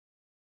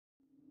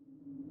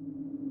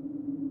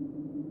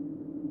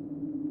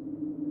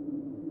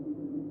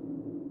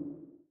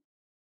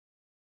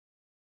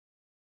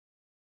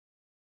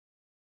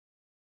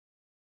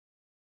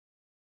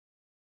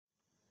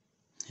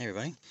Hey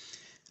everybody,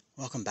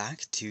 welcome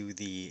back to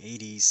the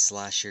 80s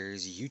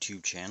Slashers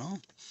YouTube channel.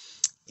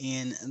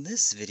 In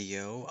this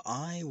video,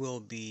 I will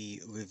be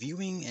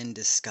reviewing and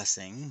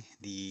discussing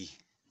the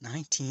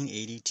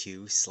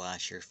 1982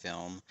 slasher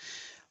film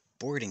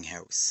Boarding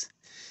House.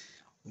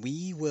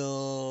 We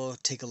will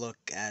take a look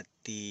at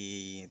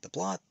the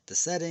plot, the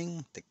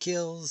setting, the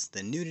kills,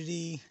 the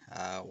nudity.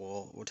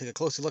 We'll take a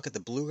closer look at the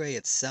Blu-ray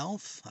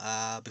itself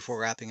before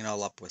wrapping it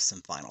all up with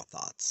some final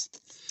thoughts.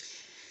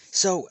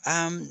 So,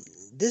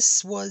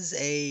 this was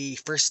a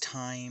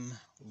first-time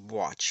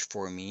watch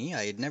for me.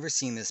 I had never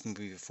seen this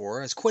movie before.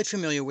 I was quite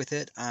familiar with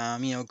it.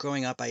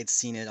 Growing up, I had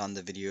seen it on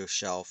the video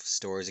shelf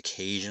stores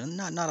occasionally.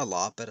 Not a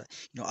lot, but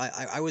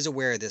I was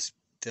aware of this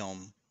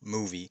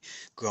movie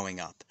growing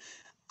up.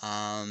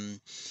 The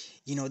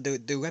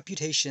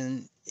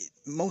reputation,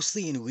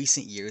 mostly in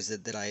recent years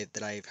that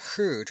I've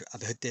heard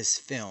about this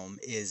film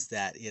is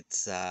that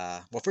it's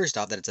well, first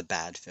off, that it's a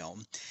bad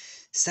film.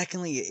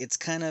 Secondly, it's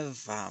kind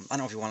of, I don't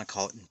know if you want to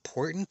call it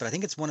important, but I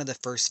think it's one of the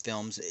first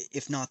films,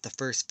 if not the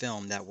first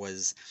film, that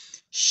was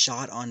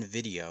shot on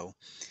video,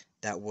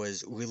 that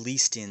was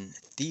released in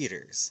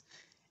theaters.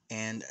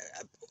 And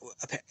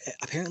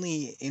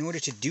apparently, in order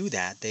to do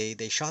that, they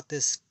shot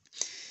this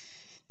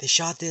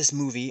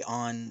movie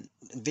on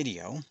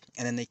video,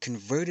 and then they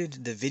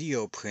converted the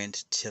video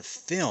print to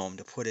film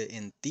to put it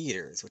in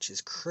theaters, which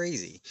is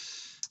crazy.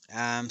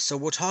 So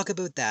we'll talk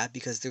about that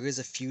because there is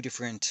a few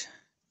different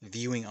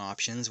viewing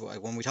options.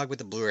 When we talk about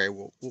the Blu-ray,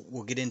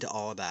 we'll get into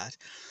all of that.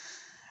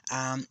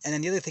 And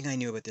then the other thing I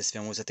knew about this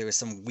film was that there was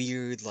some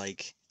weird,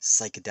 like,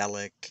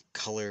 psychedelic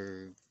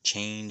color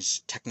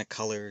change,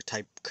 Technicolor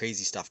type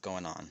crazy stuff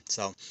going on.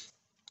 So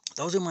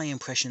those are my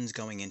impressions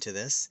going into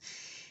this.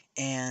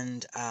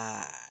 And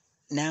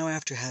now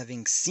after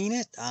having seen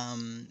it,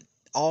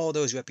 all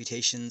those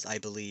reputations, I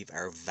believe,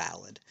 are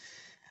valid.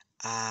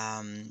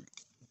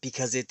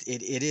 Because it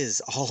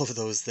is all of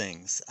those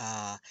things.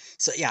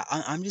 So yeah,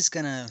 I'm just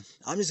gonna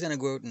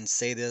go out and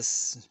say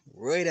this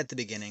right at the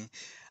beginning.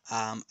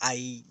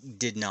 I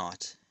did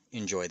not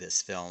enjoy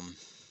this film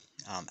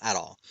at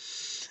all.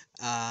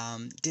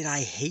 Did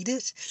I hate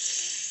it?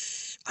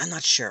 I'm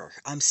not sure.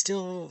 I'm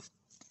still,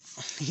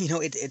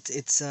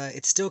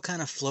 it's still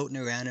kind of floating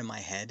around in my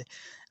head.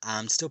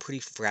 Still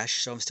pretty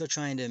fresh, so I'm still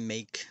trying to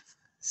make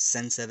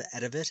sense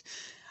out of it.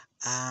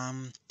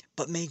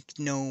 But make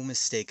no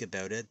mistake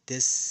about it,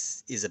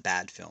 this is a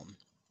bad film.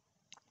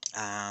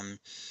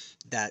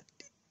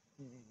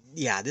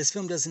 This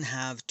film doesn't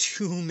have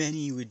too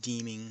many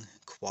redeeming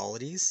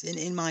qualities,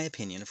 in my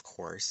opinion, of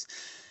course.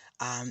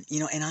 And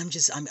I'm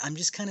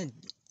just kind of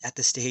at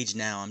the stage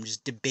now, I'm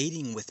just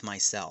debating with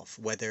myself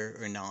whether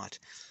or not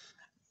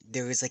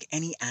there is like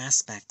any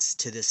aspects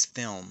to this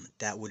film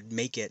that would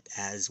make it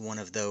as one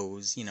of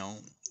those,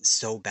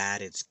 so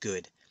bad it's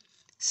good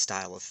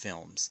style of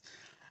films.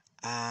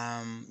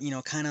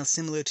 Kind of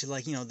similar to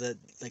the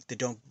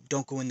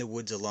Don't Go in the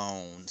Woods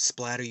Alone,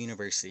 Splatter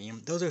University.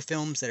 Those are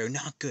films that are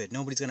not good.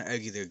 Nobody's gonna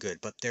argue they're good,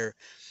 but they're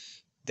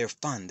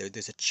fun.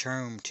 There's a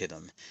charm to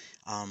them.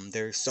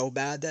 They're so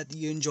bad that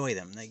you enjoy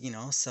them.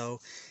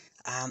 So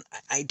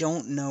I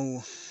don't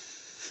know.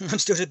 I'm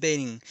still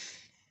debating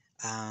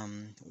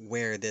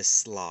where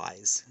this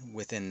lies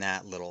within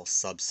that little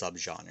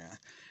subgenre.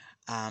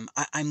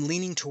 I'm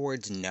leaning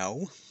towards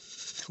no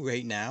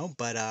right now,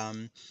 but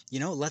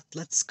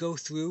let's go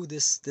through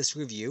this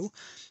review.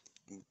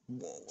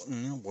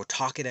 We'll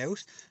talk it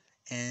out,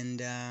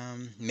 and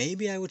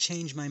maybe I will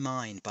change my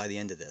mind by the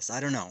end of this. I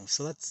don't know.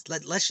 So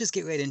let's just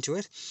get right into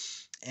it,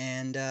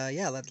 and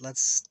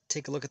let's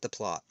take a look at the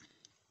plot.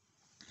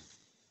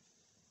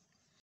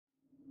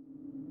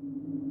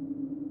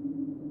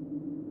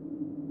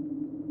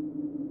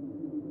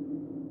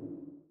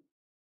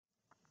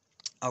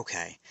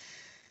 Okay.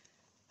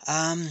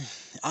 I'm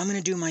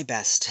gonna do my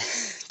best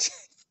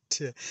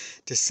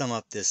to sum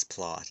up this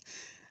plot.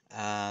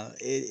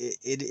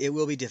 It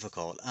will be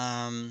difficult.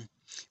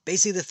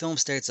 Basically, the film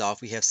starts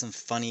off. We have some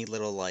funny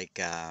little like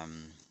I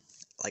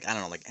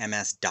don't know, like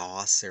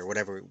MS-DOS or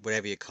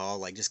whatever you call,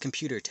 like just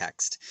computer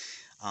text,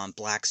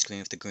 black screen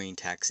with the green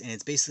text, and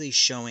it's basically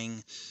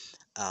showing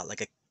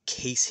like a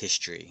case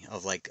history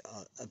of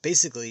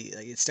basically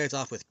it starts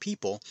off with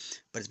people,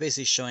 but it's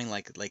basically showing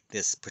like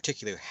this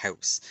particular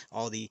house,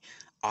 all the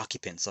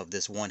occupants of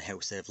this one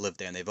house that have lived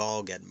there, and they've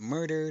all got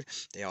murdered,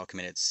 they all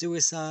committed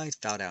suicide,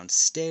 fell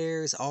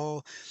downstairs,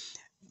 all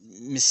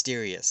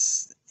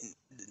mysterious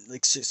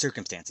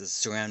circumstances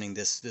surrounding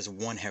this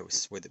one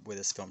house where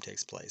this film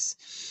takes place.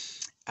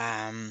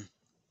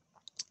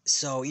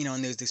 So,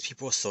 and there's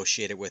people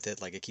associated with it,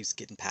 like it keeps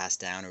getting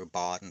passed down or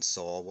bought and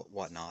sold,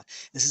 whatnot.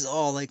 This is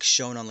all like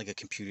shown on like a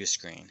computer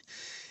screen.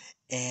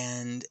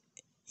 And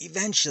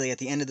eventually, at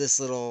the end of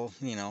this little,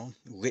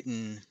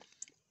 written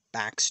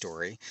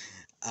backstory,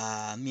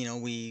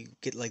 we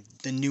get like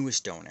the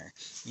newest owner.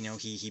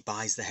 He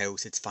buys the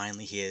house, it's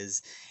finally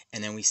his,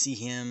 and then we see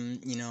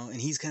him,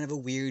 and he's kind of a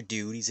weird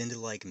dude. He's into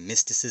like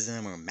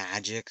mysticism or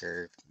magic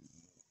or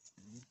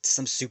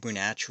some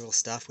supernatural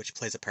stuff, which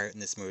plays a part in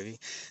this movie.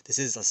 This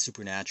is a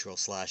supernatural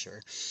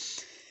slasher.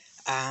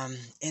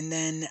 And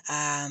then,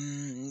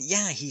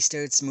 yeah, he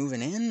starts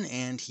moving in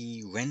and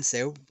he rents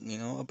out,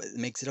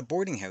 makes it a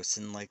boarding house.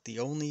 And like the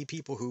only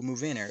people who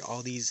move in are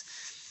all these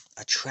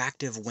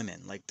attractive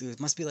women. Like there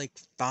must be like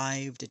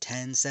 5 to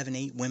 10, 7,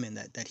 8 women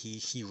that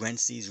he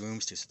rents these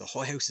rooms to. So the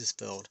whole house is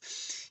filled.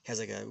 He has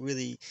like a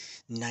really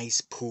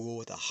nice pool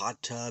with a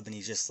hot tub, and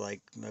he's just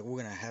like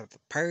we're gonna have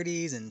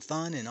parties and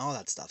fun and all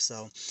that stuff.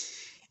 So,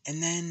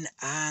 and then,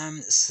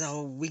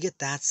 so we get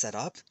that set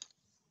up.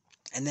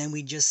 And then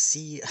we just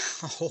see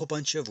a whole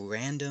bunch of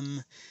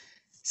random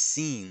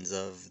scenes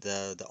of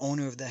the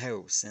owner of the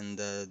house and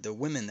the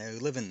women that are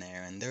living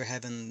there, and they're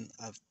having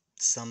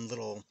some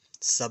little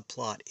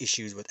subplot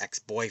issues with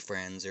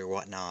ex-boyfriends or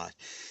whatnot.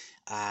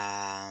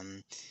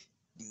 Um,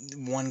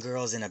 One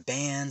girl's in a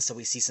band, so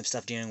we see some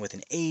stuff dealing with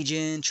an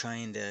agent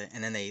trying to,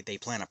 and then they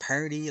plan a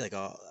party like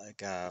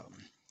a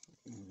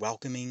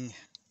welcoming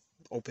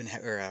or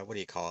what do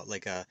you call it,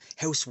 like a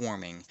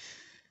housewarming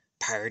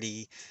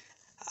party.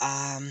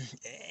 Um,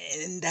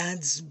 and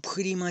that's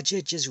pretty much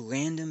it. Just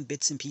random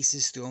bits and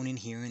pieces thrown in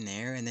here and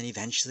there, and then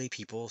eventually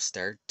people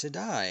start to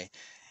die.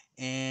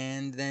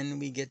 And then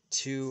we get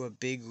to a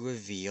big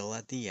reveal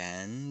at the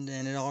end,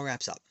 and it all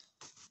wraps up.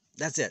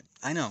 That's it.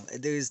 I know.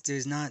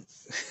 There's not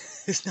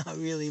there's not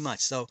really much.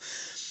 So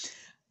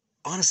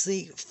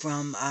honestly,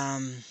 from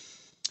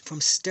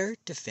start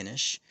to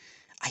finish,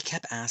 I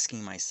kept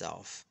asking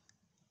myself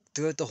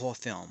throughout the whole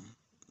film,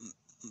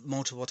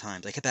 multiple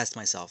times, I kept asking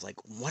myself, like,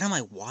 what am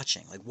I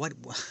watching? Like,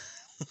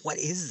 what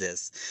is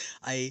this?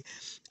 I,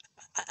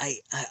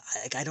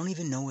 I don't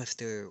even know if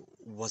there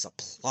was a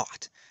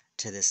plot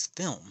to this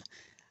film.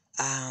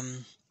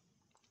 Um,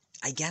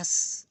 I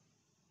guess,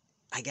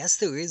 I guess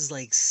there is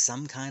like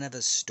some kind of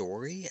a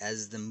story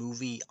as the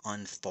movie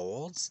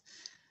unfolds,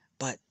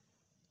 but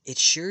it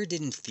sure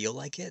didn't feel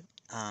like it,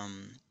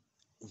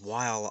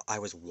 while I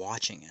was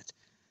watching it.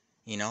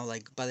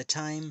 Like by the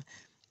time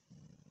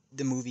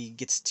the movie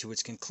gets to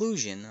its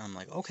conclusion, I'm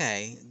like,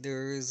 okay,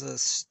 there's a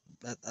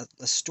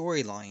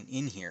storyline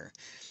in here.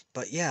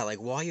 But yeah, like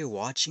while you're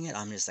watching it,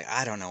 I'm just like,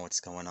 I don't know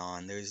what's going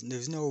on.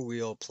 There's no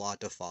real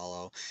plot to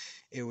follow.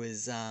 It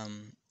was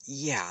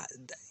yeah,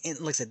 and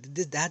like I said,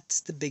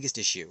 that's the biggest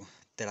issue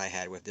that I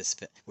had with this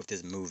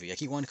movie. I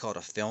keep wanting to call it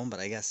a film, but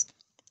I guess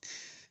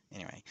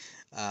anyway.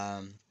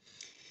 Um,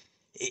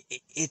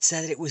 it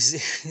said that it was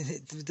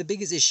the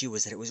biggest issue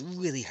was that it was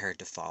really hard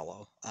to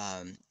follow.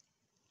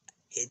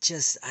 It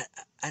just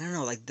I don't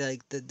know, like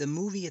the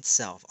movie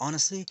itself,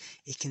 honestly,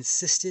 it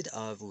consisted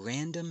of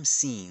random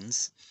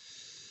scenes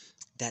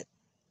that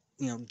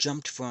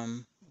jumped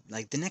from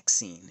like the next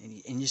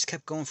scene, and you just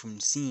kept going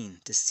from scene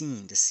to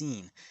scene to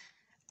scene.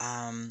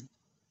 um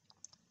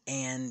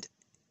and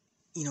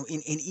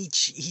in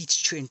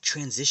each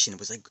transition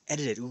was like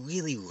edited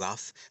really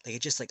rough, like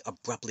it just like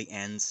abruptly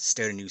ends,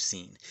 start a new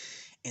scene,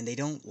 and they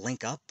don't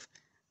link up.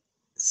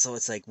 So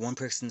it's like one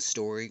person's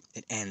story,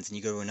 it ends, and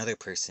you go to another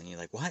person, you're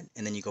like, what?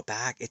 And then you go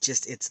back.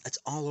 It's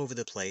all over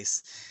the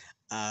place.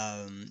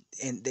 And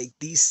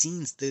these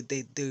scenes,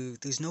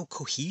 there's no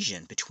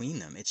cohesion between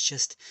them. It's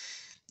just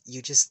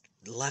you're just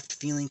left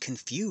feeling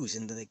confused,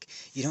 and like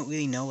you don't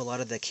really know a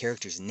lot of the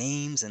characters'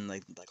 names, and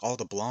like all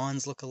the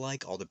blondes look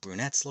alike, all the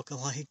brunettes look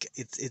alike.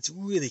 It's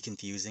really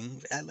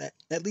confusing,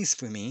 at least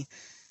for me.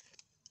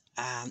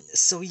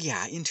 So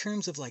yeah, in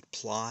terms of like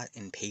plot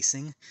and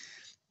pacing,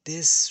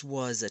 this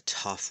was a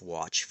tough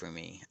watch for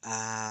me.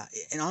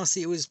 And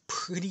honestly, it was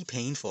pretty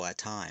painful at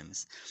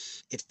times.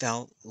 It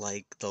felt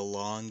like the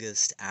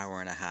longest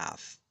hour and a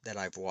half that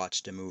I've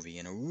watched a movie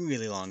in a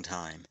really long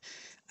time.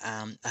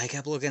 I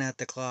kept looking at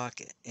the clock,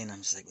 and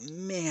I'm just like,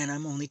 man,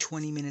 I'm only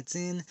 20 minutes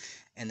in.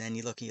 And then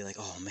you look, and you're like,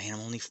 oh man,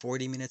 I'm only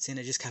 40 minutes in.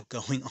 It just kept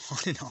going on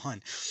and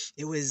on.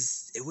 It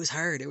was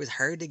hard. It was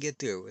hard to get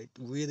through. It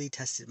really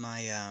tested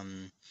my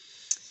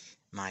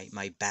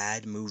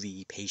bad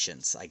movie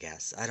patience, I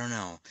guess. I don't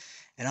know.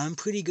 And I'm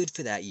pretty good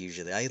for that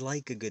usually. I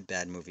like a good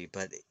bad movie,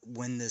 but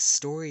when the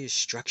story is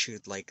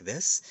structured like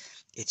this,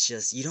 it's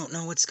just you don't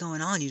know what's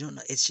going on. You don't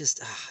know. It's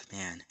just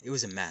man, it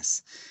was a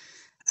mess.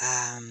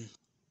 Um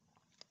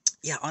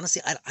yeah,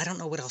 honestly, I don't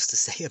know what else to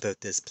say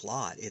about this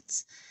plot.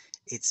 It's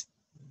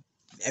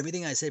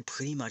everything I said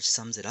pretty much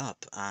sums it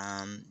up.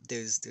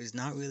 There's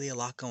not really a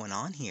lot going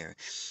on here.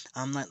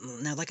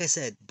 Now, like I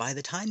said, by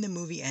the time the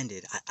movie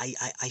ended,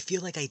 I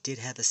feel like I did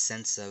have a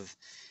sense of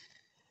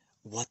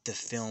what the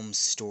film's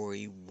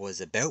story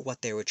was about,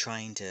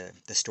 the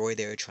story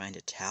they were trying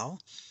to tell.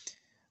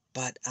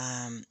 But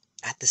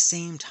at the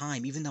same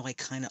time, even though I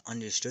kind of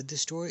understood the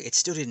story, it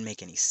still didn't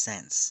make any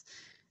sense.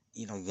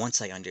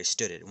 Once I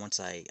understood it, once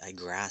I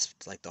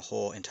grasped like the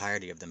whole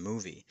entirety of the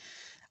movie.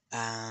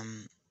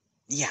 Um,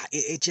 yeah,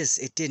 it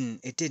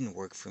didn't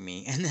work for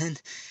me. And then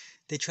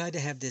they tried to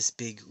have this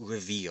big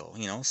reveal.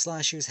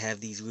 Slashers have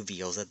these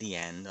reveals at the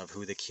end of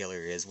who the killer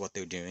is, what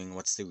they're doing,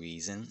 what's the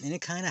reason, and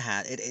it kind of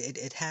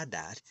it had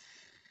that.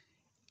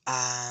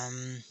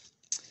 Um,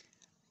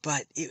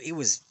 but it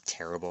was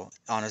terrible.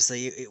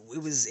 Honestly,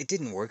 it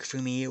didn't work for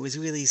me. It was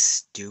really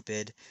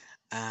stupid.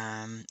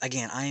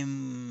 Again,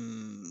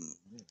 I'm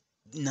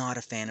not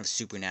a fan of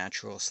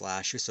supernatural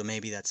slashers, so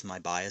maybe that's my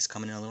bias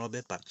coming in a little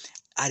bit, but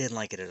I didn't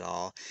like it at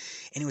all.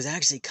 And it was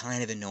actually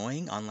kind of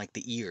annoying on like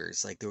the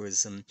ears. Like there was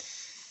some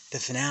the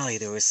finale,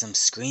 there was some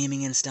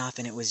screaming and stuff,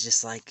 and it was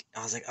just like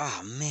I was like,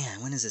 oh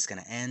man, when is this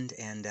gonna end?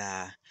 And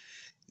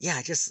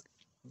yeah, just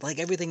like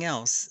everything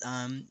else,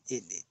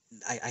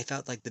 I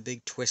felt like the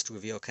big twist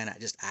reveal kind of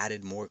just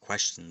added more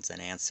questions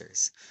than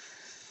answers.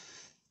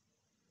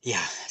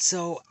 Yeah,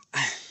 so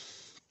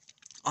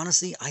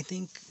honestly, I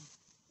think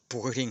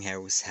Boarding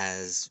House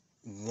has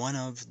one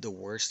of the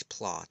worst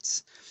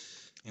plots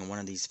in one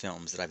of these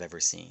films that I've ever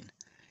seen.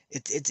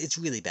 It's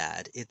really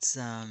bad. It's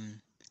not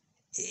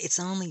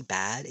only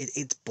bad,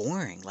 it's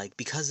boring. Like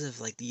because of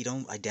like you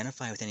don't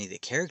identify with any of the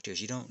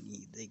characters. You don't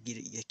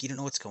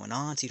know what's going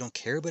on, so you don't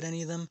care about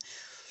any of them.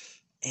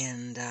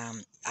 And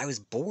I was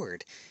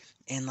bored.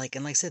 And like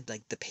I said,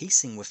 like the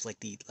pacing with like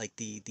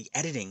the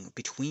editing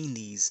between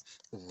these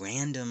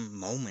random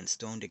moments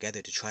thrown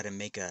together to try to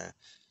make a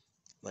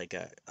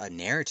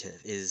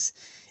narrative is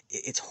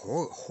it's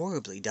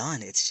horribly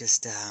done. It's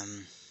just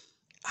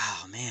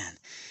oh man,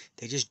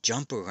 they just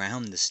jump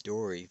around the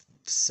story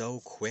so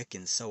quick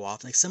and so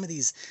often. Like some of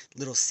these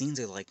little scenes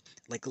are like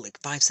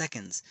 5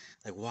 seconds,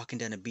 like walking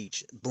down a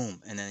beach,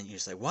 boom, and then you're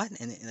just like what?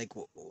 And like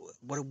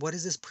what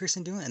is this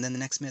person doing? And then the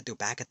next minute they're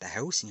back at the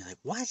house, and you're like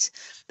what?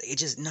 It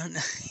just no,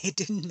 it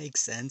didn't make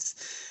sense.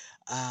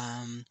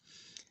 Um,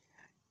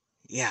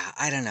 yeah,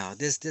 I don't know.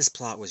 This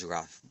plot was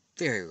rough,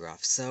 very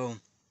rough. So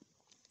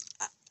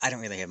I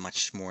don't really have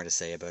much more to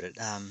say about it,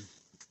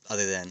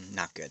 other than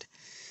not good.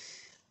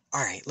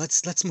 All right,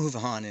 let's move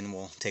on and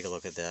we'll take a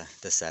look at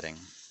the setting.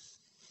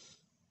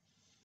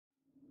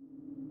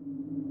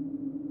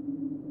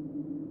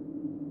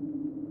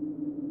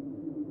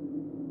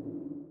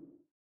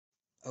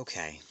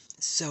 Okay,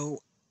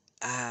 so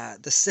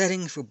the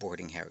setting for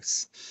Boarding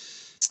House.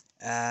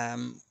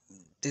 Um,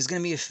 there's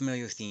gonna be a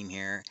familiar theme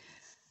here.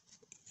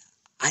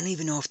 I don't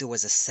even know if there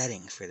was a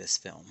setting for this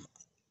film,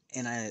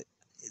 and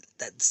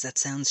that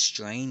sounds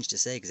strange to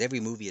say because every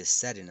movie is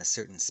set in a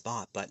certain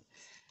spot, but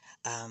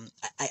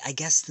I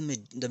guess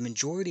the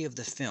majority of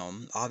the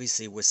film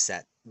obviously was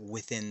set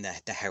within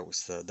the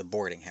house, the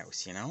boarding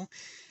house, you know.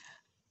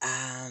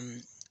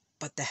 Um,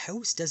 but the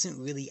house doesn't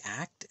really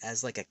act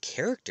as like a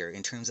character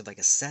in terms of like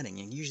a setting.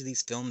 And usually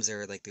these films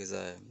are like there's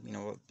a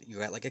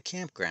you're at like a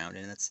campground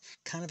and it's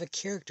kind of a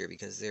character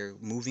because they're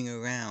moving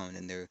around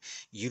and they're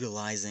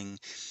utilizing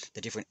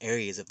the different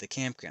areas of the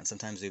campground.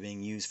 Sometimes they're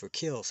being used for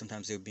kill,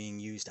 sometimes they're being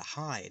used to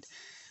hide.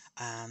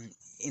 Um,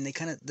 and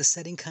the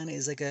setting kind of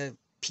is like a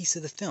piece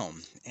of the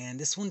film. And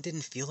this one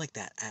didn't feel like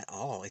that at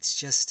all. It's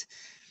just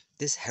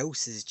this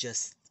house is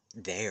just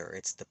there.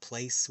 It's the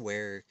place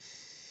where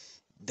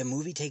the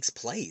movie takes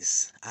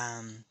place.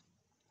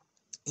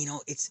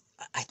 It's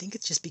I think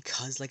it's just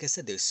because, like I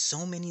said, there's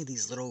so many of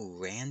these little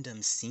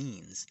random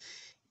scenes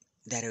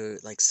that are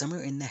like some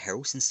are in the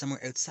house and some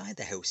are outside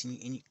the house, and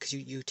because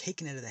you're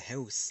taken out of the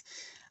house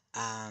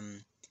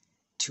um,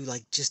 to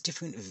like just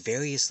different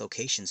various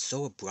locations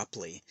so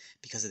abruptly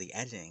because of the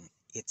editing.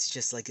 It's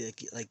just like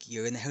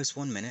you're in the house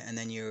 1 minute and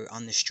then you're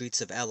on the streets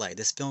of LA.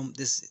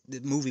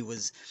 The movie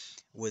was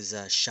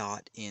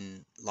shot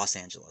in Los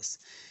Angeles.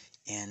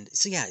 And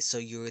so yeah, so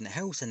you're in the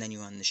house and then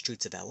you're on the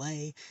streets of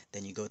LA,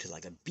 then you go to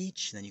like a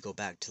beach, and then you go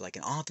back to like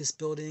an office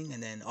building,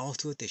 and then all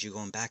through this you're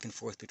going back and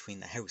forth between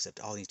the house of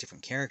all these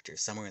different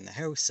characters. Some are in the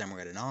house, some are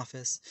at an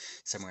office,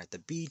 some are at the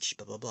beach,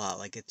 blah blah blah.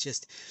 Like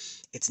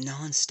it's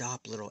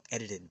non-stop little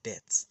edited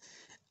bits.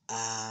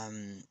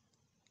 Um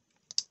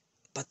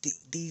but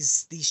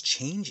these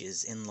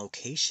changes in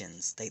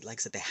locations, they like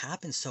I said, they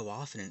happen so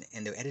often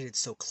and they're edited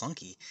so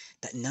clunky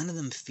that none of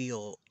them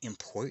feel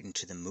important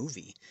to the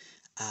movie,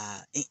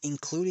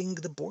 including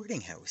the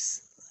boarding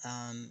house.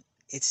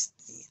 It's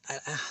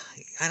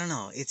I don't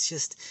know. It's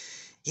just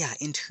yeah.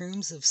 In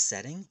terms of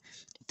setting,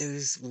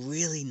 there's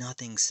really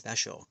nothing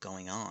special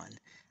going on.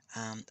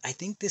 I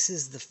think this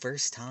is the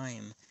first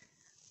time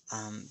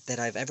that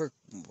I've ever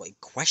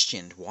like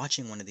questioned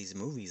watching one of these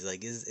movies.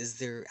 Like, is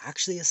there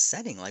actually a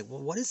setting? Like,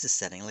 well, what is the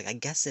setting? Like, I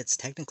guess it's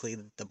technically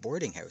the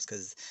boarding house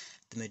because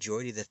the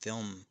majority of the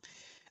film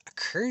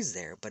occurs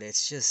there. But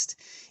it's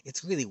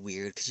really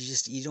weird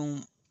because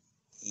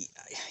y-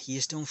 you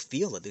just don't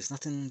feel it. There's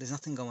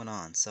nothing going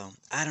on. So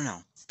I don't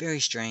know. Very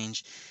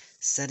strange.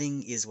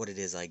 Setting is what it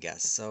is, I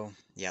guess. So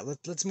yeah,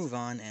 let's move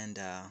on and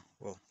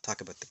we'll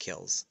talk about the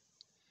kills.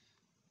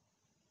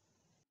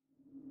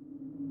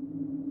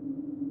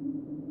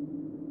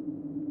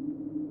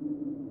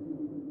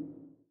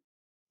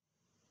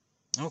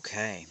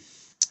 Okay,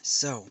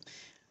 so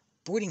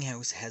Boarding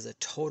House has a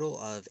total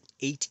of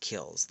 8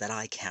 kills that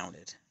I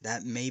counted.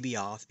 That may be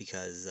off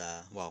because,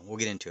 well, we'll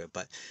get into it,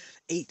 but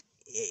eight.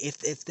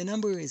 If the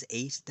number is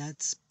 8,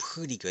 that's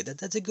pretty good.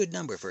 That's a good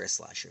number for a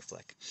slasher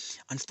flick.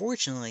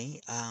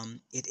 Unfortunately,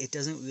 it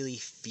doesn't really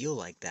feel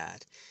like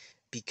that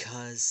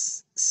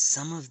because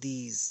some of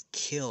these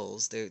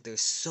kills they're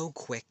so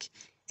quick,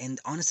 and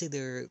honestly,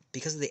 they're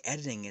because of the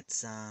editing.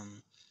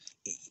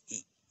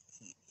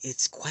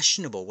 it's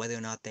questionable whether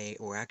or not they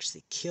were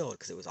actually killed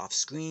because it was off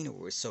screen or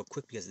was so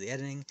quick because of the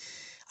editing.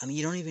 I mean,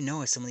 you don't even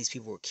know if some of these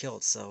people were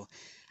killed. So,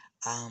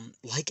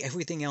 like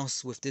everything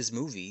else with this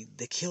movie,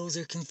 the kills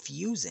are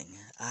confusing.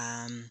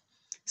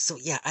 So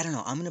yeah, I don't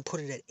know. I'm gonna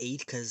put it at 8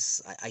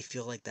 because I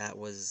feel like that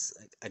was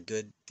a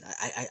good.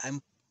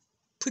 I'm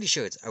pretty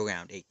sure it's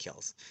around 8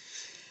 kills.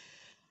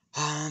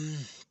 Um,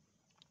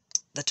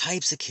 the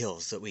types of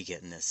kills that we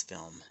get in this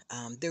film.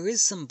 There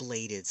is some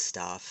bladed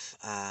stuff,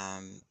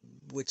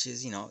 which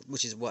is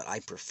which is what I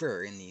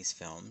prefer in these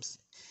films.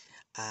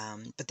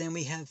 But then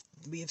we have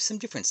some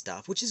different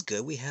stuff, which is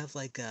good. We have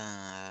like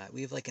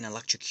an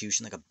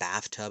electrocution, like a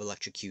bathtub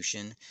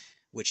electrocution,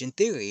 which in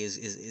theory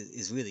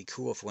is really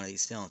cool for one of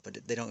these films, but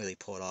they don't really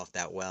pull it off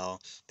that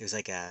well. There's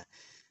like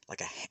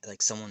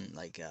someone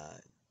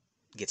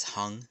gets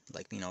hung,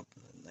 like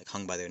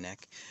hung by their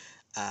neck.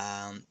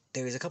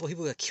 There's a couple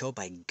people that got killed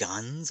by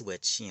guns,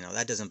 which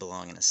that doesn't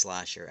belong in a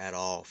slasher at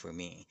all for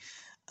me.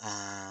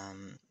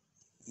 Um,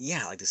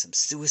 yeah, like there's some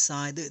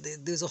suicide.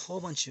 There's a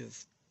whole bunch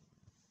of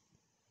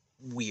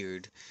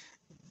weird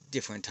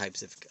different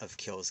types of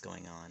kills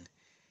going on.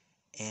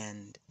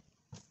 And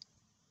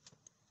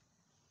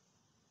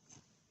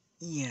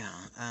yeah,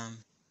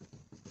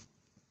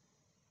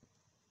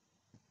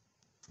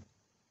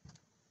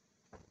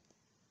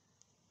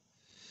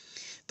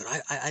 but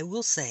I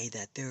will say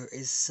that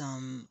there's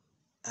some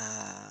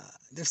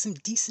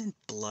decent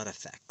blood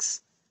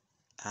effects.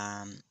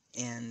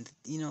 And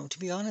to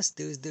be honest,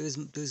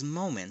 there's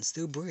moments,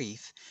 they're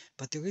brief,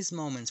 but there is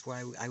moments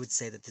where I would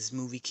say that this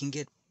movie can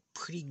get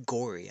pretty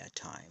gory at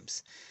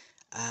times.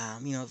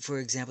 For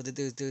example,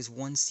 there's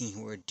one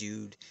scene where a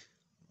dude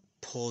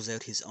pulls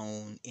out his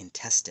own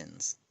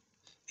intestines,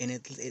 and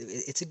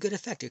it's a good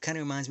effect. It kind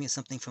of reminds me of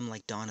something from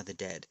like Dawn of the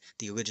Dead,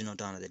 the original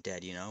Dawn of the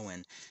Dead.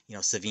 When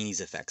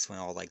Savini's effects, when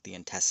all like the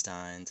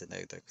intestines and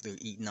they're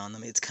eating on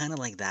them. It's kind of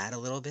like that a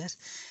little bit.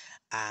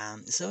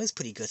 So it's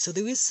pretty good. So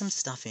there is some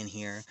stuff in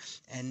here,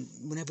 and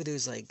whenever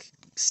there's like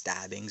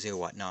stabbings or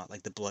whatnot,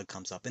 like the blood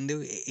comes up, and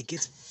it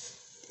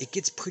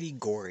gets pretty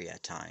gory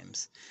at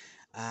times.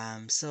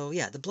 So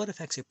yeah, the blood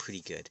effects are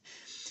pretty good.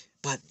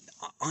 But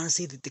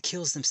honestly, the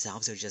kills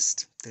themselves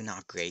they're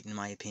not great in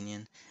my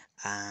opinion.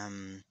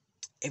 Um,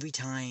 every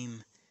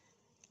time,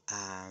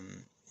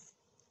 um,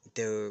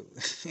 they're,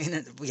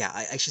 yeah,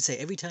 I should say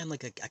every time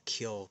like a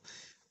kill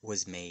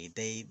was made,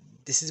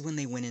 this is when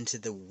they went into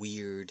the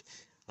weird,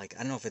 like, I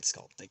don't know if it's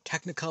called like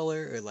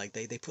Technicolor, or like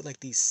they put like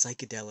these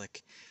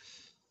psychedelic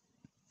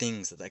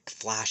things that like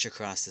flash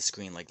across the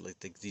screen,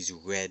 these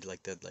red,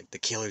 like the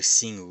killer's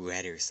seeing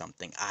red or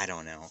something. I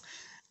don't know.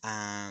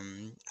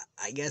 Um,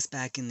 I guess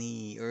back in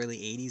the early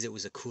 80s it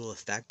was a cool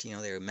effect.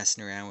 They were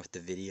messing around with the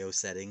video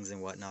settings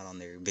and whatnot on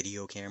their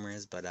video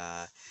cameras, but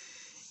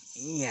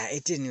yeah,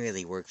 it didn't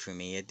really work for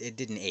me. It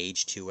didn't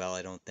age too well,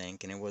 I don't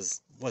think, and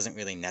wasn't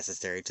really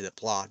necessary to the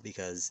plot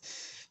because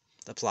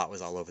the plot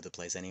was all over the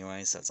place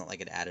anyway, so it's not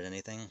like it added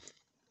anything.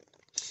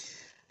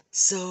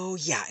 So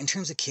yeah, in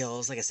terms of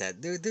kills, like I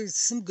said, there's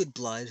some good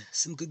blood,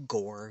 some good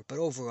gore, but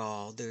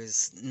overall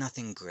there's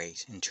nothing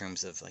great in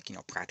terms of like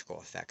practical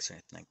effects or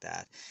anything like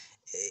that.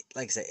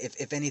 Like I said,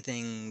 if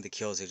anything, the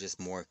kills are just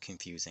more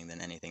confusing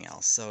than anything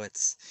else. So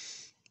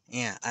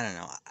yeah, I don't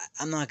know.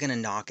 I'm not gonna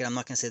knock it. I'm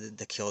not gonna say that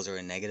the kills are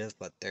a negative,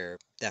 but they're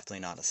definitely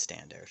not a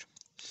standout.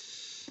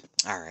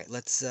 All right,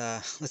 let's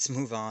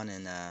move on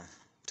and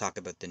talk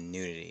about the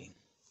nudity.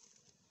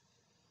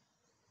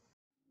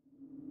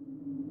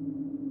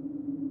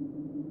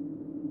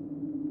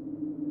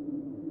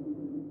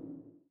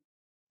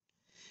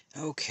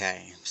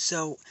 Okay,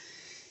 so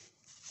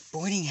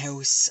Boarding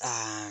House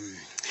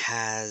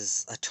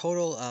has a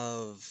total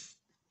of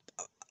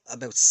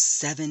about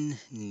 7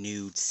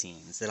 nude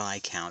scenes that I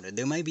counted.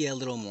 There might be a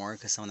little more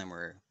because some of them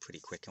were pretty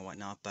quick and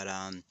whatnot, but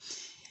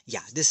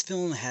yeah, this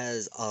film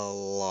has a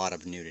lot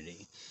of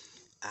nudity.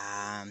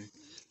 Um,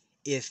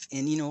 if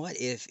and you know what,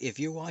 if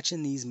you're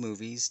watching these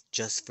movies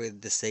just for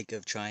the sake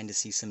of trying to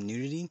see some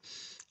nudity,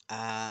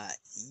 uh,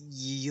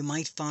 you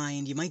might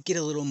get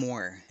a little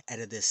more out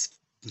of this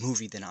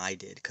movie than I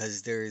did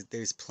because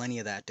there's plenty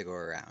of that to go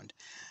around.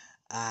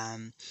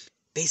 Um,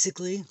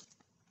 Basically,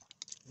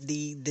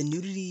 the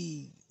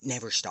nudity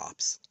never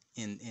stops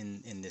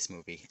in this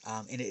movie,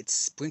 and it's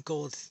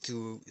sprinkled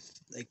through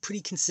like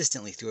pretty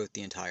consistently throughout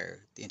the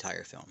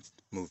entire film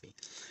movie.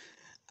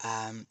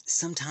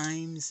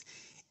 Sometimes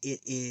it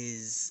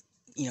is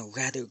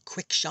rather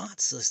quick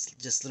shots,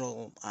 just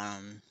little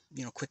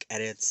quick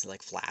edits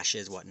like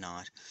flashes,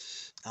 whatnot.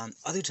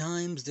 Other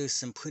times there's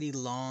some pretty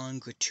long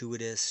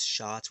gratuitous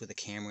shots where the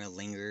camera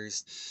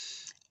lingers.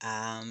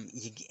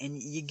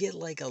 You get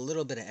like a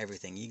little bit of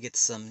everything. You get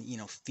some,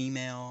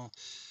 female,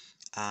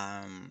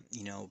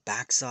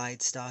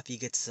 backside stuff. You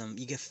get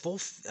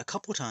a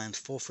couple times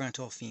full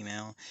frontal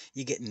female.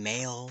 You get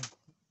male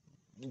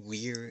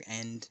rear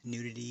end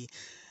nudity.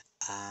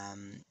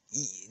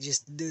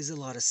 Just there's a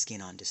lot of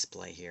skin on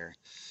display here.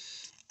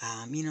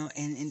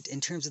 and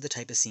in terms of the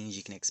type of scenes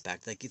you can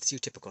expect, like it's your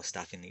typical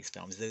stuff in these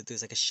films.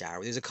 There's like a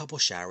shower. There's a couple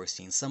shower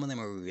scenes. Some of them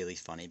are really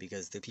funny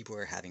because the people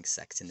are having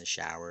sex in the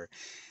shower,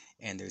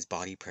 and there's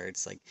body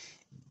parts like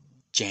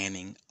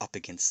jamming up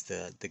against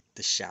the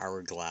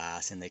shower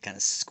glass, and they kind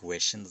of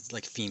squish, and it's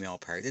like female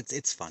parts.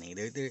 It's funny.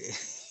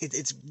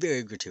 It's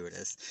very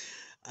gratuitous.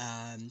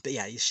 But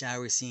yeah, these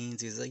shower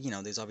scenes. There's like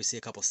there's obviously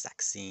a couple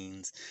sex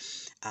scenes.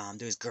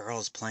 There's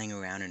girls playing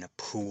around in a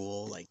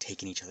pool, like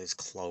taking each other's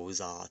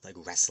clothes off, like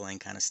wrestling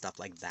kind of stuff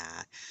like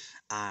that.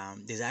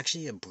 There's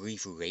actually a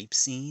brief rape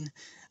scene.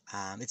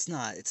 It's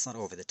not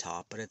over the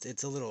top, but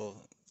it's a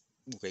little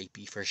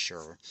rapey for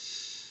sure.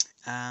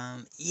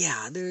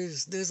 Yeah,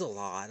 there's a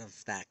lot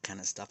of that kind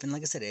of stuff, and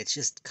like I said, it's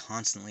just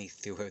constantly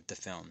throughout the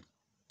film.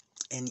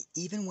 And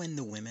even when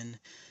the women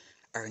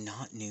are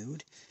not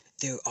nude,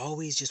 they're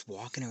always just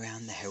walking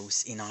around the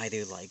house in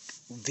either like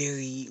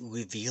very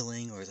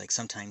revealing or like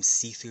sometimes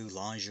see-through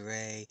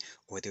lingerie,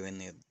 or they're in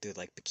their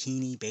like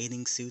bikini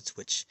bathing suits,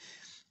 which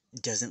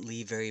doesn't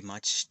leave very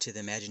much to the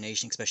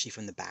imagination, especially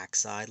from the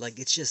backside. Like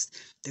it's just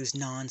there's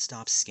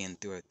non-stop skin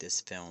throughout this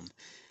film,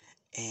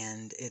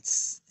 and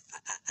it's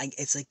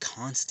like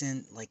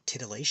constant like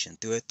titillation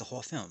throughout the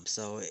whole film.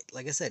 So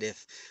like I said,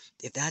 if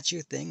that's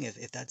your thing,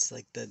 if that's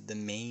like the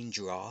main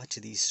draw to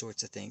these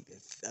sorts of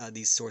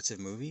these sorts of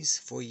movies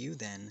for you,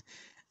 then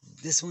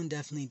this one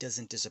definitely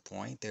doesn't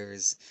disappoint.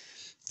 There's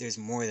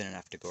more than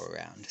enough to go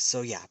around.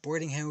 So yeah,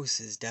 Boarding House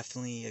is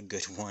definitely a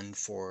good one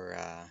for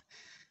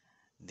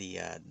the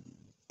uh,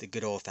 the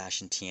good old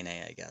fashioned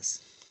TNA, I guess.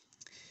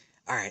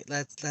 All right,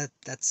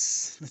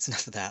 that's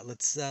enough of that.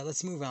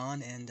 Let's move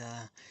on, and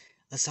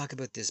let's talk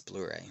about this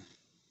Blu-ray.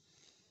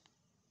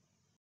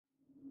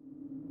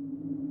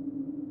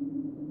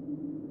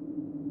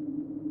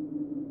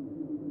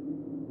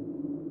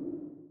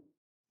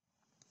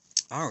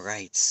 All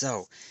right,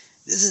 so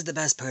this is the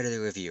best part of the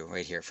review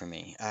right here for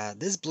me.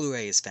 This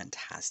Blu-ray is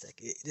fantastic.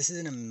 This is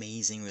an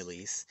amazing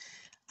release.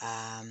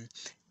 Um,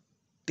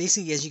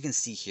 Basically, as you can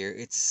see here,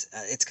 it's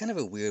kind of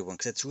a weird one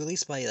because it's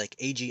released by like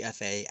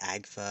AGFA,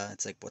 AGFA.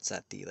 It's like what's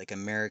that? The like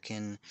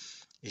American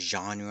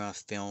Genre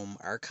Film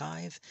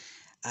Archive.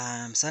 So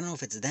I don't know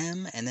if it's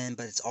them, and then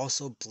but it's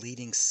also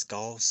Bleeding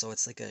Skull, so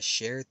it's like a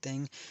shared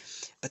thing.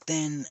 But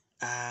then,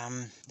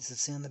 does it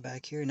say on the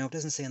back here? No, it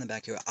doesn't say on the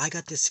back here. I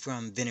got this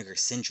from Vinegar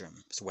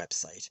Syndrome's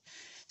website.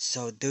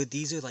 So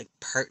these are like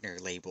partner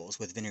labels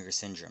with Vinegar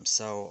Syndrome.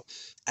 So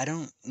I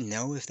don't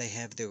know if they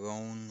have their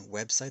own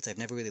websites. I've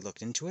never really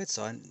looked into it.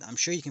 So I'm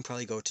sure you can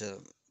probably go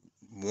to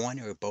one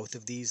or both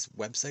of these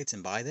websites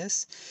and buy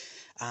this.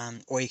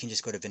 Or you can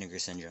just go to Vinegar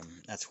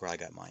Syndrome. That's where I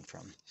got mine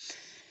from.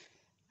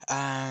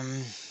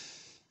 Um,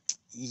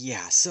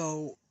 yeah,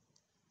 so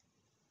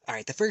all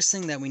right, the first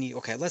thing that we need.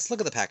 Okay, let's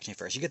look at the packaging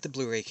first. You get the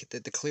Blu-ray,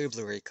 the clear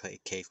Blu-ray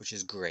case, which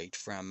is great.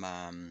 From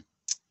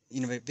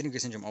Vinegar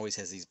Syndrome always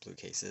has these blue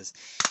cases.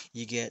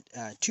 You get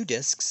two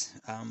discs,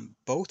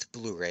 both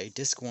Blu-ray,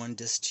 disc one,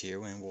 disc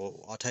two, and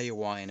I'll tell you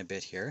why in a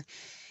bit here.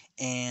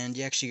 And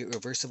you actually get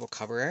reversible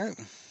cover art,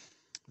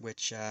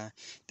 which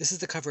this is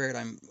the cover art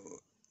I'm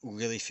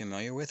really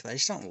familiar with, but I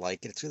just don't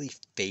like it. It's really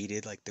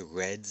faded, like the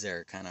reds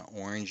are kind of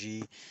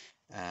orangey.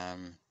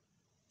 Um,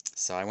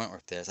 so I went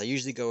with this. I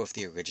usually go with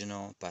the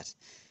original, but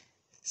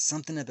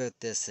something about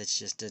this that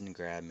just didn't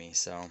grab me.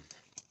 So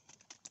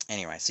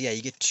anyway, so yeah,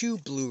 you get two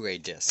Blu-ray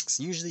discs.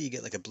 Usually you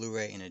get like a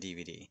Blu-ray and a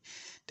DVD.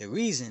 The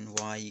reason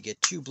why you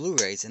get two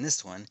Blu-rays in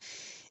this one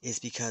is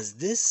because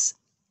there's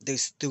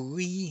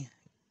three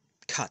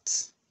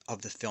cuts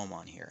of the film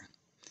on here.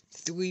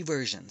 Three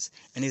versions.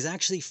 And there's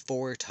actually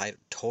four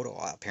total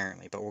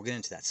apparently, but we'll get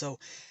into that. So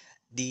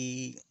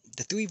the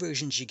three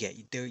versions you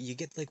get, there you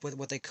get like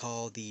what they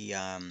call the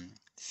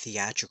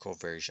theatrical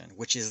version,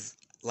 which is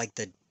like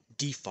the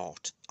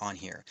default on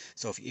here.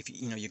 So if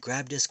you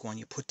grab disc one,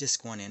 you put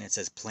disc one in, it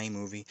says play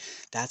movie.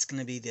 That's going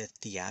to be the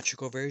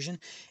theatrical version,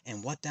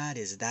 and what that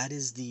is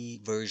the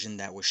version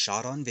that was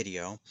shot on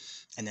video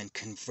and then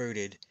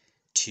converted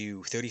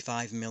to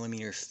 35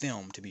 millimeter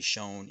film to be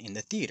shown in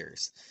the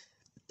theaters.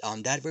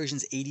 That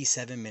version's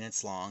 87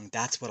 minutes long.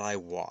 That's what I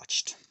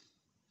watched.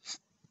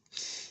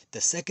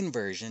 The second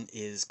version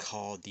is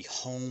called the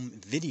home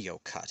video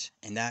cut,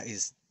 and that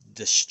is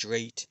the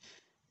straight,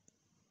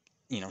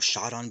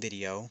 shot on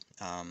video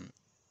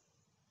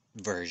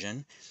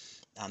version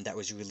that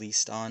was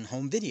released on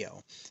home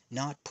video,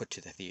 not put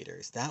to the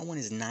theaters. That one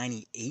is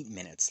 98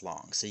 minutes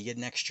long, so you get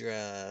an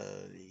extra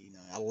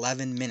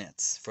 11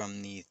 minutes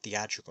from the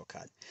theatrical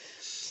cut.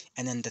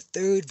 And then the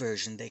third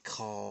version they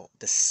call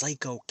the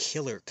Psycho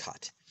Killer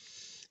cut.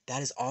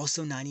 That is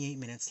also 98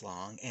 minutes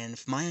long, and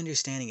from my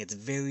understanding, it's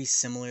very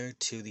similar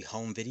to the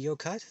home video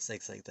cut. It's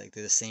like they're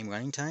the same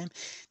running time.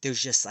 I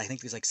think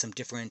there's like some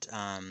different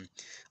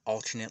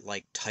alternate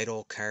like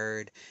title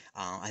card.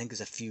 I think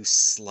there's a few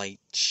slight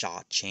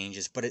shot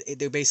changes, but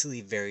they're basically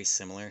very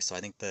similar. So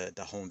I think the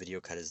home video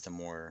cut is the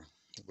more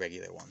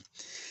regular one.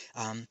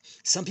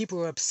 Some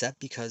people are upset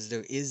because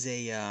there is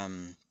a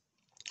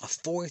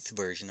fourth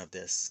version of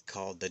this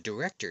called the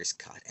director's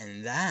cut,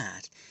 and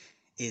that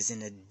is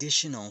an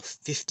additional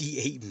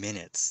 58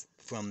 minutes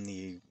from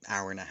the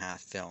hour and a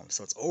half film.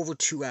 So it's over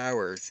 2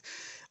 hours,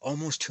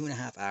 almost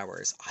 2.5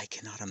 hours. I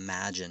cannot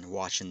imagine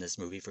watching this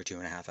movie for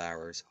 2.5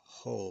 hours.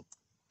 Oh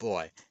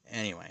boy.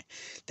 Anyway,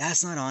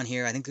 that's not on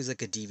here. I think there's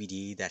like a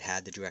DVD that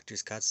had the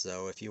director's cut.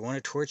 So if you want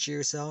to torture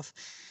yourself,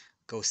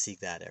 go seek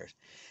that out.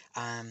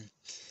 Um,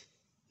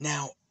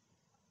 Now,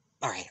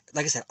 all right,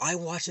 like I said, I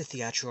watched the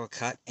theatrical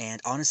cut, and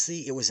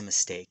honestly, it was a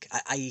mistake.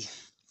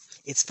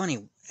 It's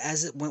funny,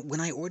 when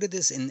I ordered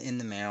this in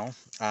the mail,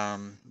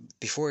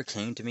 before it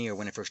came to me or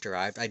when it first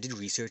arrived, I did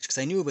research because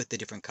I knew about the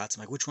different cuts. I'm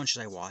like, which one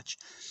should I watch?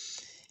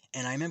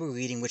 And I remember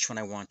reading which one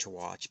I want to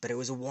watch, but it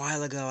was a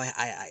while ago.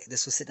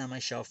 This was sitting on my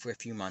shelf for a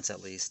few months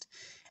at least,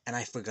 and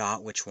I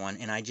forgot which one,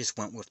 and I just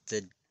went with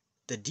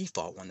the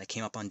default one that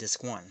came up on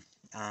disc one.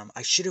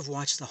 I should have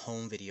watched the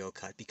home video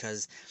cut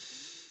because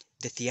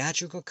the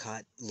theatrical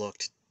cut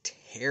looked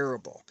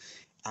terrible.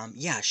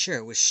 Yeah, sure,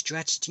 it was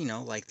stretched,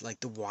 like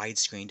the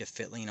widescreen to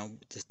fit,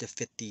 to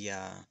fit the,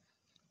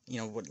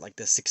 what, like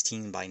the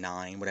 16 by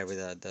 9, whatever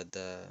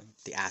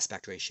the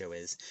aspect ratio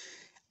is.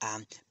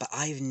 But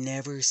I've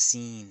never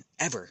seen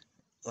ever,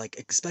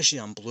 like especially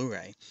on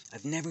Blu-ray,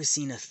 I've never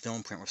seen a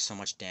film print with so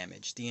much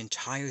damage. The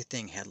entire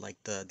thing had like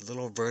the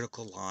little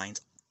vertical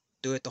lines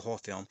throughout the whole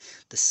film,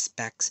 the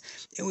specks.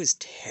 It was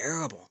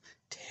terrible,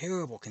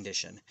 terrible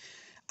condition.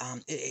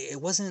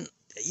 It wasn't.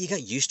 You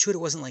got used to it. It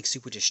wasn't like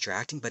super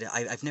distracting, but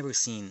I've never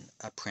seen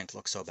a print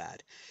look so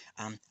bad.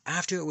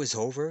 After it was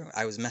over,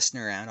 I was messing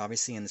around,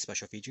 obviously, in the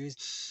special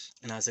features,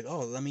 and I was like,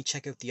 oh, let me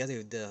check out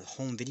the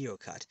home video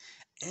cut,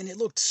 and it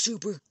looked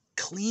super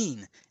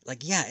clean. Like,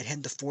 yeah, it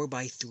had the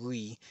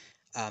 4:3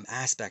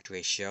 aspect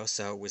ratio,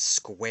 so it was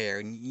square,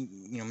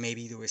 and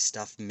maybe there was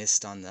stuff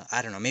missed on the.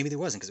 I don't know, maybe there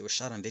wasn't because it was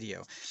shot on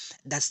video.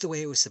 That's the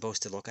way it was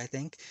supposed to look, I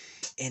think,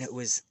 and it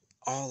was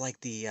all like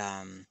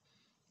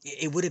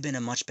it would have been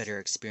a much better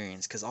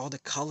experience because all the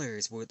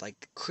colors were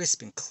like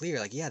crisp and clear.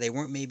 Like, yeah, they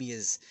weren't maybe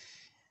as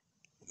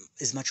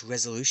much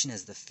resolution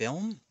as the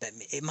film, but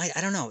it might.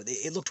 I don't know.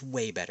 It looked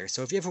way better.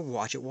 So if you ever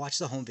watch it, watch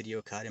the home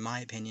video cut. In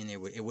my opinion,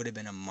 it would have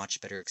been a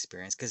much better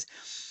experience because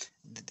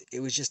it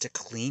was just a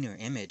cleaner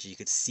image. You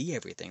could see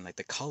everything, like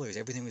the colors,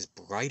 everything was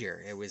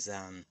brighter. It was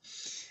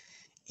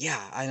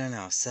yeah, I don't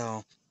know.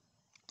 So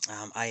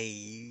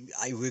I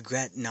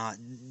regret not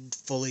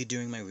fully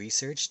doing my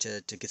research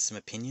to get some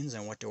opinions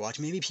on what to watch.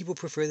 Maybe people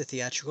prefer the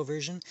theatrical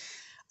version.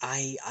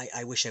 I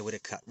wish I would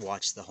have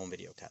watched the home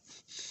video cut.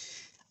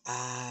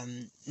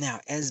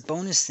 Now, as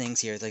bonus things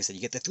here, like I said,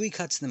 you get the three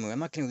cuts in the movie. I'm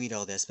not going to read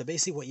all this, but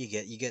basically what you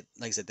get,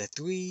 like I said, the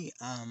three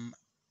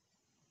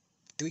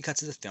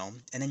cuts of the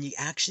film, and then you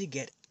actually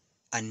get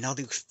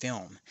another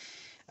film.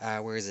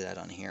 Where is it at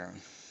on here?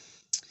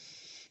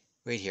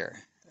 Right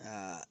here.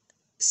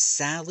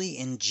 Sally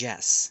and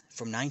Jess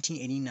from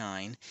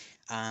 1989.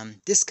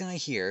 This guy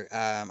here,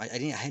 I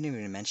hadn't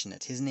even mentioned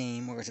it. His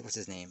name, what's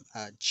his name?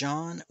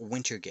 John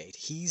Wintergate.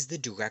 He's the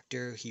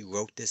director. He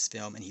wrote this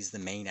film, and he's the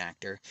main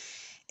actor.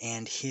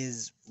 And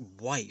his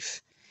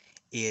wife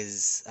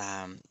is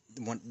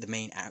one of the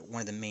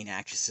main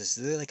actresses.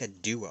 So they're like a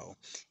duo.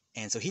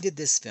 And so he did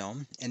this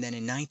film, and then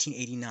in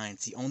 1989,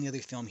 it's the only other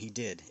film he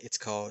did. It's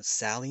called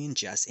Sally and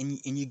Jess, and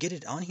you get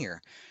it on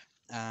here.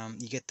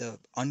 You get the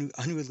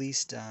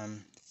unreleased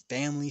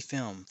family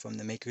film from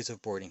the makers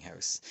of Boarding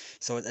House.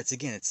 So it's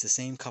the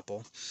same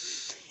couple,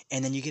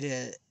 and then you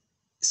get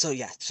so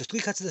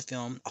three cuts of the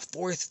film, a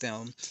fourth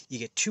film. You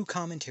get two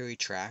commentary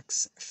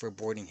tracks for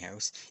Boarding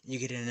House. You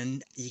get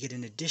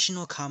an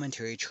additional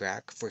commentary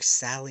track for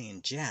Sally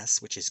and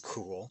Jess, which is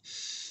cool.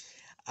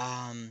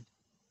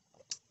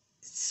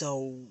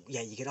 So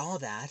yeah, you get all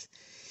that.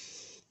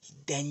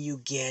 Then you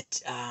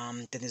get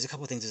then there's a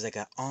couple of things. There's like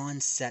a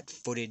on-set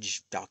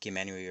footage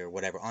documentary or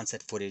whatever,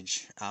 on-set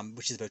footage,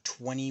 which is about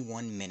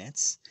 21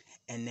 minutes,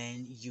 and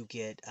then you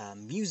get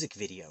music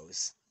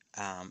videos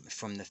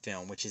from the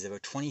film, which is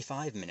about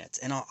 25 minutes.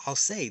 And I'll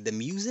say the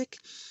music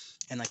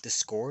and like the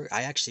score,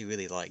 I actually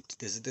really liked.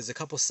 There's a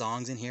couple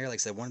songs in here, like I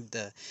said, one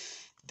of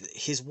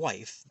his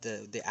wife,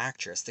 the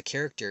actress, the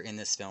character in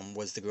this film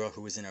was the girl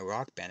who was in a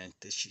rock band, and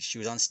she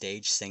was on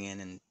stage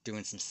singing and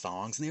doing some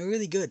songs, and they were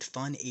really good,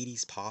 fun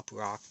 80s pop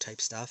rock type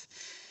stuff.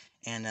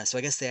 And so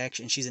I guess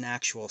and she's an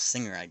actual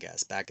singer, I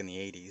guess, back in the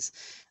 80s.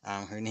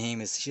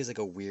 She has like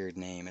a weird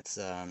name. It's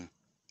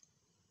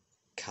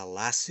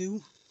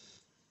Kalasu.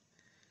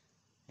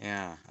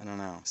 Yeah, I don't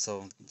know.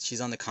 So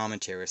she's on the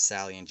commentary with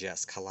Sally and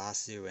Jess,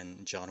 Kalasu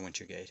and John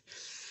Wintergate.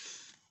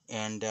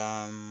 And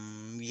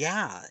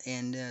yeah,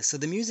 and so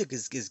the music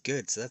is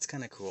good, so that's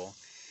kind of cool.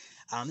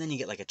 Then you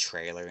get like a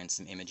trailer and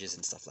some images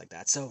and stuff like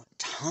that. So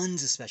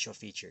tons of special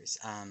features.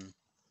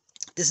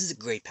 This is a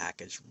great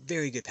package,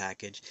 very good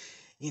package.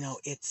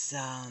 It's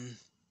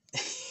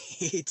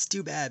it's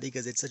too bad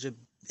because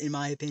in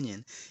my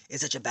opinion,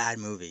 it's such a bad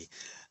movie.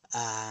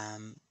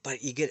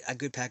 But you get a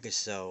good package,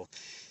 so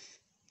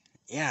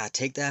yeah,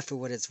 take that for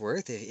what it's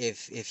worth.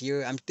 If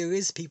you're, there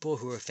is people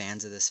who are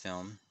fans of this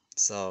film.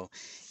 So,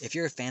 if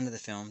you're a fan of the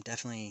film,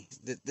 definitely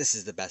this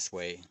is the best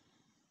way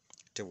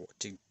to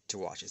to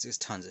watch it. There's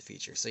tons of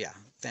features. So yeah,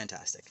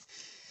 fantastic.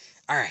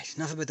 All right,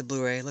 enough about the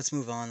Blu-ray. Let's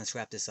move on. Let's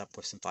wrap this up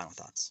with some final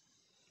thoughts.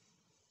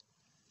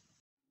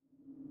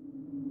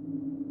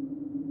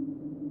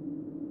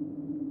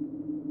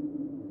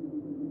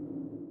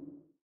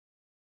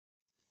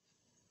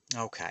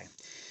 Okay.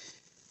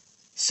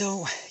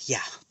 So,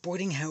 yeah,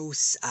 Boarding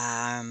House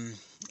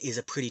is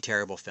a pretty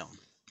terrible film,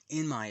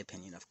 in my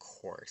opinion, of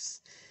course.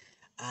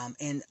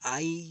 And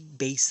I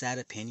base that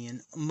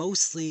opinion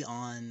mostly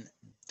on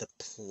the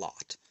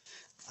plot.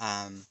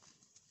 Um,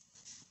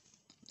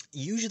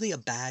 Usually, a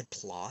bad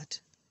plot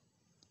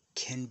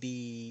can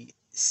be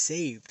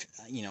saved,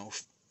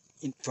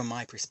 from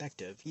my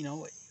perspective.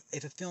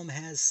 If a film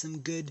has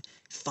some good,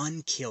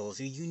 fun kills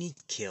or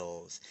unique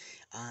kills,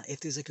 if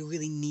there's like a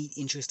really neat,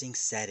 interesting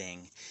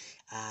setting,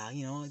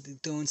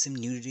 throwing some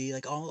nudity,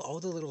 like all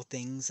the little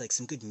things, like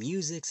some good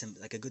music, some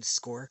like a good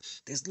score.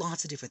 There's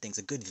lots of different things,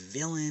 a good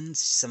villains,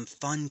 some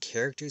fun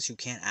characters who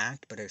can't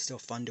act but are still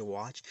fun to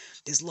watch.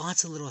 There's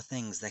lots of little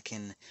things that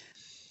can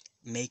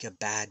make a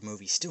bad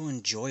movie still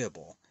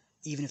enjoyable,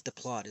 even if the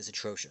plot is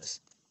atrocious.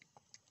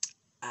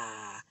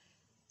 Uh,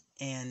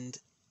 and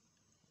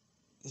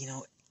you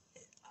know,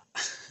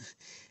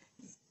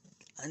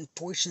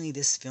 unfortunately,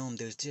 this film,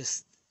 there's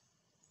just,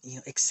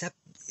 except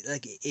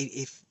like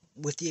if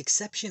with the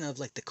exception of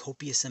like the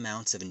copious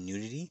amounts of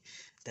nudity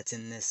that's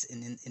in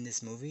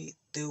this movie,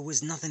 there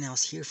was nothing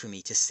else here for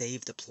me to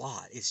save the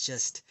plot. It's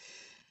just,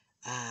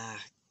 uh,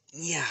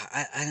 yeah,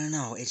 I don't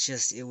know.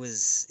 It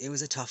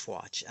was a tough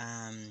watch.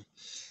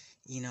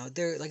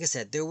 There, like I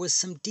said, there was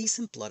some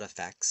decent blood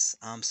effects.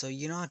 So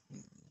you're not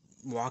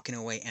walking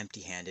away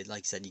empty-handed.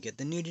 Like I said, you get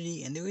the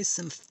nudity, and there is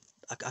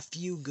a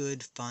few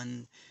good,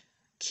 fun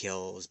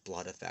kills,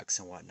 blood effects,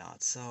 and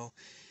whatnot. So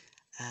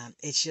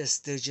it's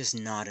just there's just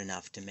not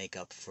enough to make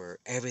up for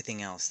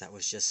everything else that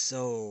was just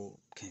so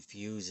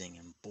confusing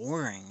and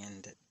boring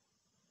and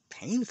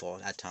painful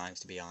at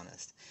times, to be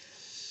honest.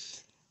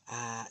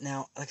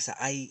 Now, like I said,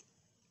 I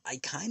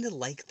kind of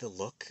like the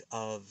look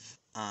of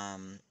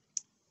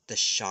the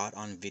shot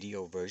on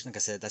video version. Like I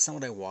said, that's not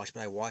what I watched,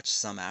 but I watched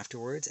some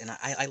afterwards, and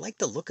I like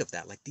the look of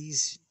that. Like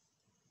these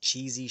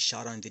cheesy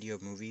shot on video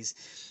movies,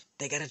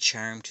 they got a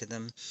charm to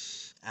them.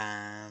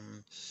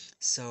 Um,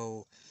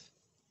 so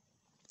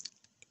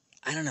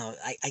I don't know.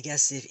 I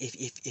guess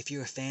if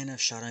you're a fan of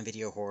shot on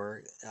video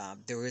horror,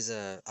 there is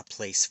a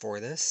place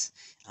for this,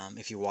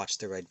 if you watch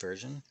the right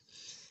version.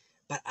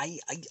 But I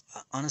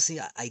honestly,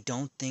 I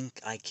don't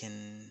think I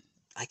can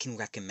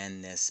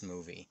recommend this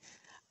movie.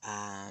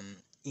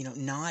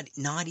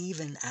 Not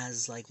even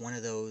as like one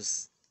of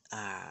those,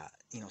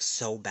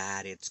 so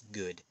bad it's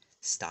good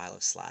style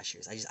of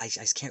slashers. I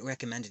just can't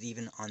recommend it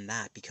even on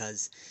that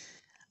because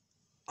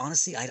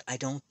honestly, I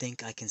don't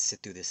think I can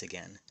sit through this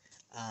again.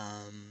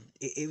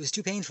 It was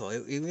too painful.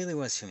 It really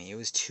was for me. It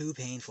was too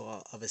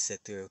painful of a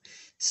sit through.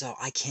 So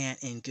I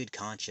can't, in good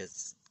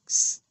conscience,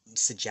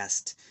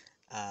 suggest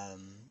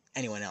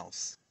anyone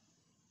else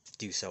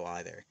do so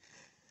either.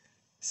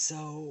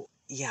 So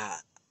yeah,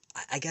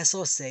 I guess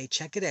I'll say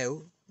check it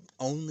out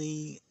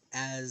only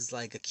as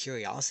like a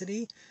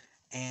curiosity,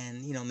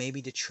 and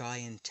maybe to try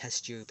and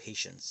test your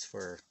patience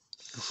for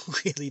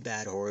really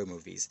bad horror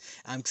movies.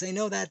 Because I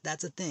know that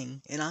that's a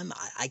thing, and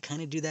I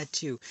kind of do that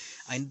too.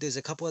 There's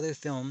a couple other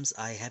films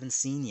I haven't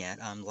seen yet.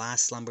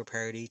 Last Slumber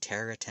Party,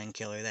 Terror 10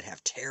 Killer, that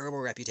have terrible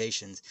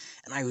reputations,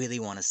 and I really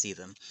want to see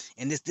them.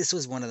 And this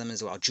was one of them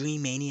as well.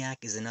 Dream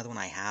Maniac is another one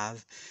I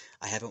have.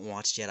 I haven't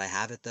watched yet. I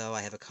have it though.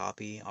 I have a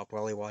copy. I'll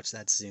probably watch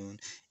that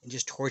soon and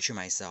just torture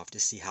myself to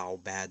see how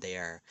bad they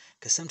are.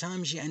 Because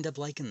sometimes you end up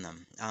liking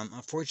them.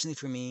 Unfortunately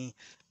for me,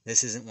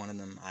 this isn't one of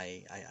them.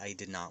 I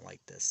did not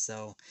like this.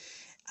 So,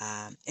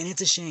 and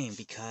it's a shame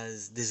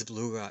because this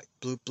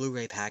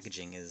Blu-ray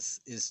packaging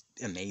is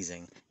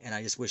amazing, and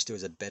I just wish there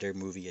was a better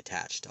movie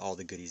attached to all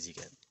the goodies you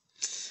get.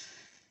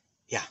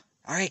 Yeah.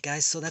 All right,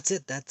 guys. So that's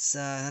it. That's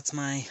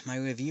my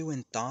review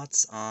and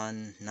thoughts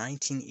on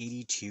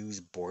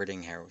 1982's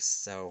Boarding House.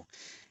 So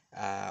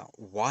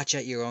watch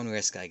at your own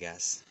risk, I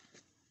guess.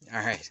 All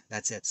right.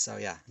 That's it. So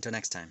yeah. Until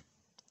next time.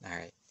 All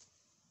right.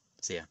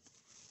 See ya.